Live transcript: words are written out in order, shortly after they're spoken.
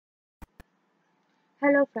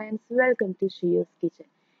Hello friends, welcome to Shio's Kitchen.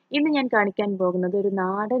 ഇന്ന് ഞാൻ കാണിക്കാൻ പോകുന്നത് ഒരു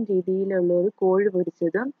നാടൻ രീതിയിലുള്ള ഒരു കോഴി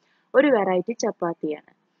പൊരിച്ചതും ഒരു വെറൈറ്റി ചപ്പാത്തിയാണ്.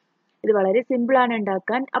 ഇത് വളരെ സിമ്പിൾ ആണ്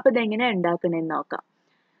ഉണ്ടാക്കാൻ. അപ്പോൾ ഇതെങ്ങനെ ഉണ്ടാക്കണമെന്ന് നോക്കാം.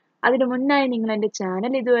 അതിനു മുന്നായി നിങ്ങൾ എൻ്റെ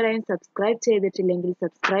ചാനൽ ഇതുവരെയും സബ്സ്ക്രൈബ് ചെയ്തിട്ടില്ലെങ്കിൽ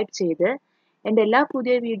സബ്സ്ക്രൈബ് ചെയ്ത് എൻ്റെ എല്ലാ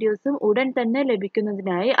പുതിയ വീഡിയോസും ഉടൻ തന്നെ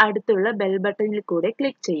ലഭിക്കുന്നതിനായി അടുത്തുള്ള ബെൽ ബട്ടണിൽ കൂടെ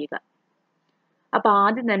ക്ലിക്ക് ചെയ്യുക. അപ്പോൾ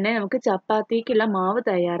ആദ്യം തന്നെ നമുക്ക് ചപ്പാത്തിക്കുള്ള മാവ്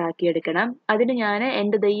തയ്യാറാക്കിയെടുക്കണം. അതിന് ഞാൻ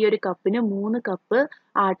എൻ്റെ ഈ ഒരു കപ്പിന് 3 കപ്പ്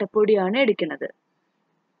ആട്ടപ്പൊടിയാണ് എടുക്കുന്നത്.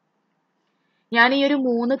 ഞാൻ ഈ ഒരു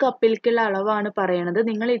 3 കപ്പിലേക്കുള്ള അളവാണ് പറയണത്.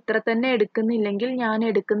 നിങ്ങൾ ഇത്ര തന്നെ എടുക്കുന്നില്ലെങ്കിൽ ഞാൻ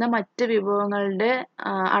എടുക്കുന്ന മറ്റ് വിഭവങ്ങളുടെ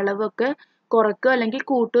അളവൊക്കെ കുറയ്ക്കുകയോ അല്ലെങ്കിൽ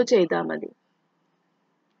കൂട്ടുകയോ ചെയ്താൽ മതി.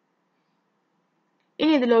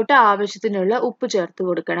 ഇനി ഇതിലോട്ട് ആവശ്യത്തിനുള്ള ഉപ്പ് ചേർത്ത്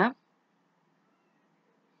കൊടുക്കണം.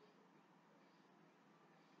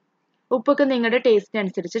 ഉപ്പൊക്കെ നിങ്ങളുടെ ടേസ്റ്റിന്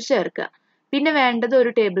അനുസരിച്ച് ചേർക്കുക. പിന്നെ വേണ്ടത്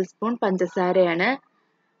 1 ടേബിൾ സ്പൂൺ പഞ്ചസാരയാണ്.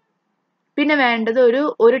 പിന്നെ വേണ്ടത്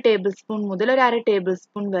ഒരു ടേബിൾ സ്പൂൺ മുതൽ 1/2 ടേബിൾ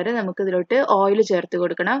സ്പൂൺ വരെ നമുക്ക് ഇതിലോട്ട് ഓയിൽ ചേർത്ത്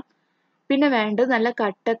കൊടുക്കണം. പിന്നെ വേണ്ടത് നല്ല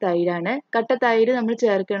കട്ട തൈരാണ്. കട്ട തൈര് നമ്മൾ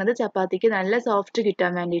ചേർക്കുന്നത് ചപ്പാത്തിക്ക് നല്ല സോഫ്റ്റ്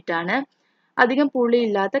കിട്ടാൻ വേണ്ടിയിട്ടാണ്. അധികം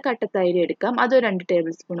പുളിയില്ലാത്ത കട്ട തൈര് എടുക്കാം. അത് 2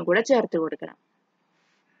 ടേബിൾ സ്പൂൺ കൂടെ ചേർത്ത് കൊടുക്കണം.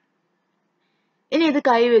 ഇനി ഇത്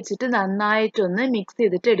കൈ വെച്ചിട്ട് നന്നായിട്ടൊന്ന് മിക്സ്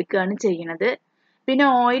ചെയ്തിട്ട് എടുക്കുകയാണ് ചെയ്യുന്നത്. പിന്നെ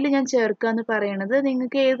ഓയിൽ ഞാൻ ചേർക്കുക എന്ന് പറയുന്നത്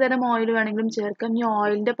നിങ്ങൾക്ക് ഏത് തരം ഓയിൽ വേണമെങ്കിലും ചേർക്കാം. ഈ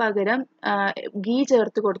ഓയിലിന്റെ പകരം ഗീ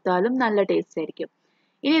ചേർത്ത് കൊടുത്താലും നല്ല ടേസ്റ്റ് ആയിരിക്കും.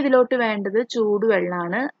 ഇനി ഇതിലോട്ട് വേണ്ടത്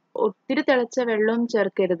ചൂടുവെള്ളമാണ്. ഒത്തിരി തിളച്ച വെള്ളവും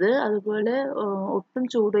ചേർക്കരുത്, അതുപോലെ ഒട്ടും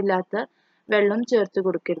ചൂടില്ലാത്ത വെള്ളം ചേർത്ത്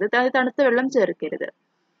കൊടുക്കരുത്, തണുത്ത വെള്ളം ചേർക്കരുത്.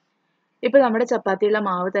 ഇപ്പൊ നമ്മുടെ ചപ്പാത്തിയുള്ള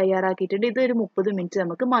മാവ് തയ്യാറാക്കിയിട്ടുണ്ട്. ഇത് ഒരു 30 മിനിറ്റ്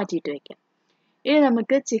നമുക്ക് മാറ്റിയിട്ട് വെക്കാം. ഇനി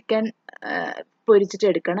നമുക്ക് ചിക്കൻ പൊരിച്ചിട്ട്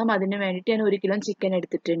എടുക്കണം. അതിന് വേണ്ടിയിട്ട് ഞാൻ 1 കിലോ ചിക്കൻ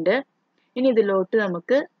എടുത്തിട്ടുണ്ട്. ഇനി ഇതിലോട്ട്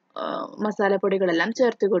നമുക്ക് മസാലപ്പൊടികളെല്ലാം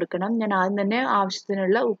ചേർത്ത് കൊടുക്കണം. ഞാൻ ആദ്യം തന്നെ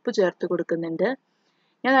ആവശ്യത്തിനുള്ള ഉപ്പ് ചേർത്ത് കൊടുക്കുന്നുണ്ട്.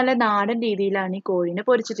 ഞാൻ നല്ല നാടൻ രീതിയിലാണ് ഈ കോഴിനെ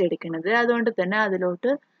പൊരിച്ചിട്ട് എടുക്കുന്നത്. അതുകൊണ്ട് തന്നെ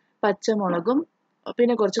അതിലോട്ട് പച്ചമുളകും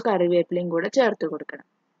പിന്നെ കുറച്ച് കറിവേപ്പിലയും കൂടെ ചേർത്ത് കൊടുക്കണം.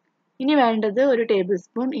 ഇനി വേണ്ടത് 1 ടേബിൾ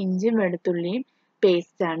സ്പൂൺ ഇഞ്ചിയും വെളുത്തുള്ളിയും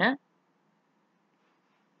പേസ്റ്റ് ആണ്.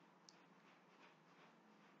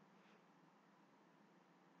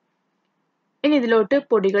 ഇനി ഇതിലോട്ട്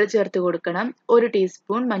പൊടികൾ ചേർത്ത് കൊടുക്കണം. 1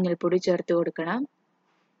 ടീസ്പൂൺ മഞ്ഞൾപ്പൊടി ചേർത്ത് കൊടുക്കണം.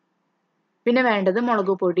 പിന്നെ വേണ്ടത്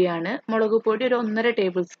മുളക് പൊടിയാണ്. മുളക് പൊടി ഒരു 1.5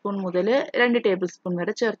 ടേബിൾ സ്പൂൺ മുതൽ 2 ടേബിൾ സ്പൂൺ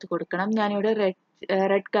വരെ ചേർത്ത് കൊടുക്കണം. ഞാനിവിടെ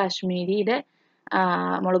റെഡ് കാശ്മീരിയുടെ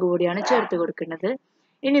മുളക് പൊടിയാണ് ചേർത്ത് കൊടുക്കുന്നത്.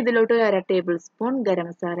 ഇനി ഇതിലോട്ട് 1/2 ടേബിൾ സ്പൂൺ ഗരം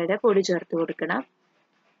മസാലയുടെ പൊടി ചേർത്ത് കൊടുക്കണം.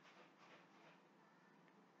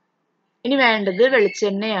 ഇനി വേണ്ടത്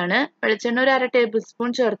വെളിച്ചെണ്ണയാണ്. വെളിച്ചെണ്ണ ഒരു 1/2 ടേബിൾ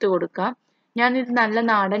സ്പൂൺ ചേർത്ത് കൊടുക്കാം. ഞാനിത് നല്ല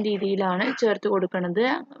നാടൻ രീതിയിലാണ് ചേർത്ത് കൊടുക്കുന്നത്.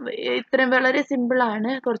 ഇത്രയും വളരെ സിമ്പിൾ ആണ്.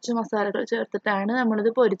 കുറച്ച് മസാലകൾ ചേർത്തിട്ടാണ് നമ്മളിത്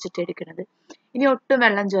പൊരിച്ചിട്ടെടുക്കുന്നത്. ഇനി ഒട്ടും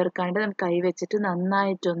വെള്ളം ചേർക്കാണ്ട് നമുക്ക് കൈ വെച്ചിട്ട്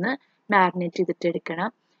നന്നായിട്ടൊന്ന് മാരിനേറ്റ്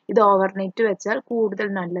ചെയ്തിട്ടെടുക്കണം. ഇത് ഓവർനൈറ്റ് വെച്ചാൽ കൂടുതൽ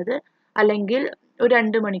നല്ലത്, അല്ലെങ്കിൽ ഒരു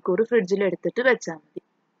 2 മണിക്കൂർ ഫ്രിഡ്ജിൽ എടുത്തിട്ട് വെച്ചാൽ മതി.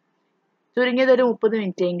 ചുരുങ്ങിയത് ഒരു 30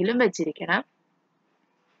 മിനിറ്റ് എങ്കിലും വെച്ചിരിക്കണം.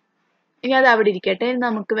 ഇനി അത് അവിടെ ഇരിക്കട്ടെ.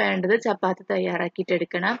 നമുക്ക് വേണ്ടത് ചപ്പാത്തി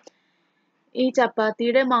തയ്യാറാക്കിയിട്ടെടുക്കണം. ഈ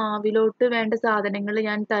ചപ്പാത്തിയുടെ മാവിലോട്ട് വേണ്ട സാധനങ്ങൾ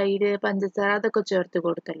ഞാൻ തൈര്, പഞ്ചസാര അതൊക്കെ ചേർത്ത്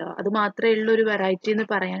കൊടുത്തല്ലോ. അത് മാത്രമേ ഉള്ളൂ ഒരു വെറൈറ്റി എന്ന്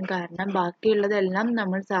പറയാൻ കാരണം. ബാക്കിയുള്ളതെല്ലാം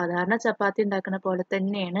നമ്മൾ സാധാരണ ചപ്പാത്തി ഉണ്ടാക്കുന്ന പോലെ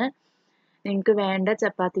തന്നെയാണ്. നിങ്ങൾക്ക് വേണ്ട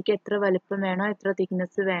ചപ്പാത്തിക്ക് എത്ര വലുപ്പം വേണോ, എത്ര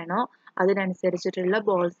തിക്നെസ് വേണോ അതിനനുസരിച്ചിട്ടുള്ള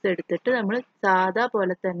ബോൾസ് എടുത്തിട്ട് നമ്മൾ സാധാ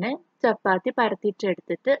പോലെ തന്നെ ചപ്പാത്തി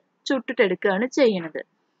പരത്തിയിട്ടെടുത്തിട്ട് ചുട്ടിട്ടെടുക്കുകയാണ് ചെയ്യുന്നത്.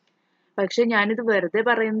 പക്ഷെ ഞാനിത് വെറുതെ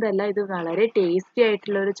പറയുന്നതല്ല, ഇത് വളരെ ടേസ്റ്റി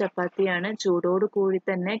ആയിട്ടുള്ള ഒരു ചപ്പാത്തിയാണ്. ചൂടോട് കൂടി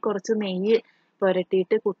തന്നെ കുറച്ച് നെയ്യ്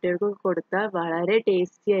പുരട്ടിയിട്ട് കുട്ടികൾക്ക് കൊടുത്താൽ വളരെ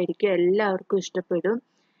ടേസ്റ്റി ആയിരിക്കും. എല്ലാവർക്കും ഇഷ്ടപ്പെടും.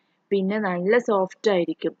 പിന്നെ നല്ല സോഫ്റ്റ്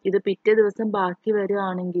ആയിരിക്കും. ഇത് പിറ്റേ ദിവസം ബാക്കി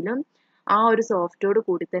വരികയാണെങ്കിലും ആ ഒരു സോഫ്റ്റോട്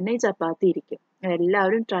കൂടി തന്നെ ഈ ചപ്പാത്തി ഇരിക്കും.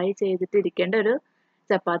 എല്ലാവരും ട്രൈ ചെയ്തിട്ട് ഇരിക്കേണ്ട ഒരു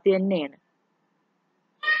ചപ്പാത്തി തന്നെയാണ്.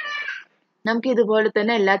 നമുക്ക് ഇതുപോലെ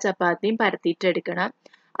തന്നെ എല്ലാ ചപ്പാത്തിയും പരത്തിയിട്ടെടുക്കണം.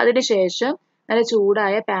 അതിനുശേഷം നല്ല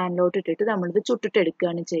ചൂടായ പാനിലോട്ട് ഇട്ടിട്ട് നമ്മളിത്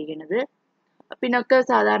ചുട്ടിട്ടെടുക്കുകയാണ് ചെയ്യുന്നത്. പിന്നൊക്കെ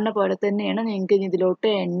സാധാരണ പോലെ തന്നെയാണ്. നിങ്ങൾക്ക് ഇതിലോട്ട്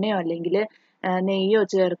എണ്ണയോ അല്ലെങ്കിൽ നെയ്യോ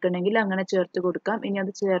ചേർക്കണമെങ്കിൽ അങ്ങനെ ചേർത്ത് കൊടുക്കാം. ഇനി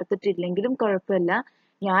അത് ചേർത്തിട്ടില്ലെങ്കിലും കുഴപ്പമില്ല.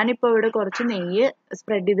 ഞാനിപ്പോൾ ഇവിടെ കുറച്ച് നെയ്യ്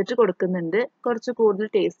സ്പ്രെഡ് ചെയ്തിട്ട് കൊടുക്കുന്നുണ്ട്, കുറച്ച് കൂടുതൽ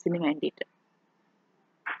ടേസ്റ്റിന് വേണ്ടിയിട്ട്.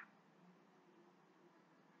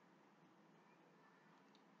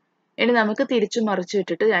 ഇനി നമുക്ക് തിരിച്ചു മറിച്ചു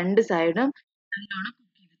ഇട്ടിട്ട് 2 സൈഡും നല്ലോണം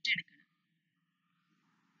കുക്ക് ചെയ്തിട്ട് എടുക്കണം.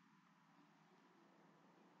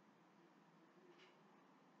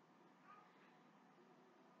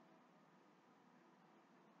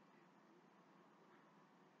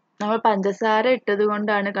 നമ്മൾ പഞ്ചസാര ഇട്ടത്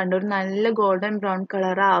കൊണ്ടാണ് കണ്ടോ ഒരു നല്ല ഗോൾഡൻ ബ്രൗൺ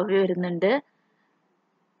കളർ ആവി വരുന്നുണ്ട്.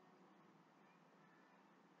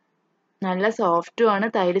 നല്ല സോഫ്റ്റുമാണ്.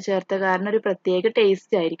 തൈര് ചേർത്ത കാരണം ഒരു പ്രത്യേക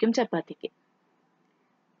ടേസ്റ്റ് ആയിരിക്കും ചപ്പാത്തിക്ക്.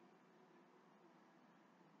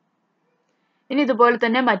 ഇനി ഇതുപോലെ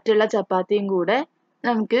തന്നെ മറ്റുള്ള ചപ്പാത്തിയും കൂടെ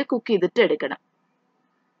നമുക്ക് കുക്ക് ചെയ്തിട്ട് എടുക്കണം.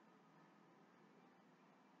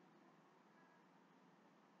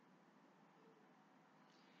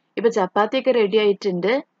 ഇപ്പൊ ചപ്പാത്തിയൊക്കെ റെഡി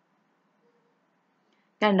ആയിട്ടുണ്ട്.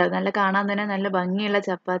 കണ്ടോ, നല്ല കാണാൻ തന്നെ നല്ല ഭംഗിയുള്ള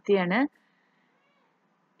ചപ്പാത്തിയാണ്.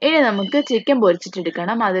 ഇനി നമുക്ക് ചിക്കൻ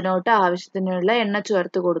പൊരിച്ചിട്ടെടുക്കണം. അതിനോട്ട് ആവശ്യത്തിനുള്ള എണ്ണ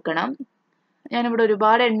ചേർത്ത് കൊടുക്കണം. ഞാനിവിടെ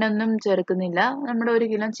ഒരുപാട് എണ്ണ ഒന്നും ചേർക്കുന്നില്ല. നമ്മുടെ 1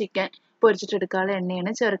 കിലോ ചിക്കൻ പൊരിച്ചിട്ടെടുക്കാനുള്ള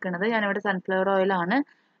എണ്ണയാണ് ചേർക്കുന്നത്. ഞാനിവിടെ സൺഫ്ലവർ ഓയിലാണ്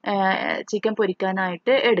ചിക്കൻ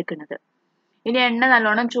പൊരിക്കാനായിട്ട് എടുക്കുന്നത്. ഇനി എണ്ണ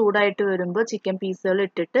നല്ലോണം ചൂടായിട്ട് വരുമ്പോൾ ചിക്കൻ പീസുകൾ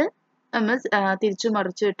ഇട്ടിട്ട് നമ്മൾ തിരിച്ചു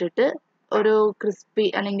മറിച്ചു ഇട്ടിട്ട് ഒരു ക്രിസ്പി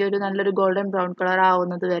അല്ലെങ്കിൽ ഒരു നല്ലൊരു ഗോൾഡൻ ബ്രൗൺ കളർ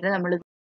ആവുന്നത് വരെ നമ്മൾ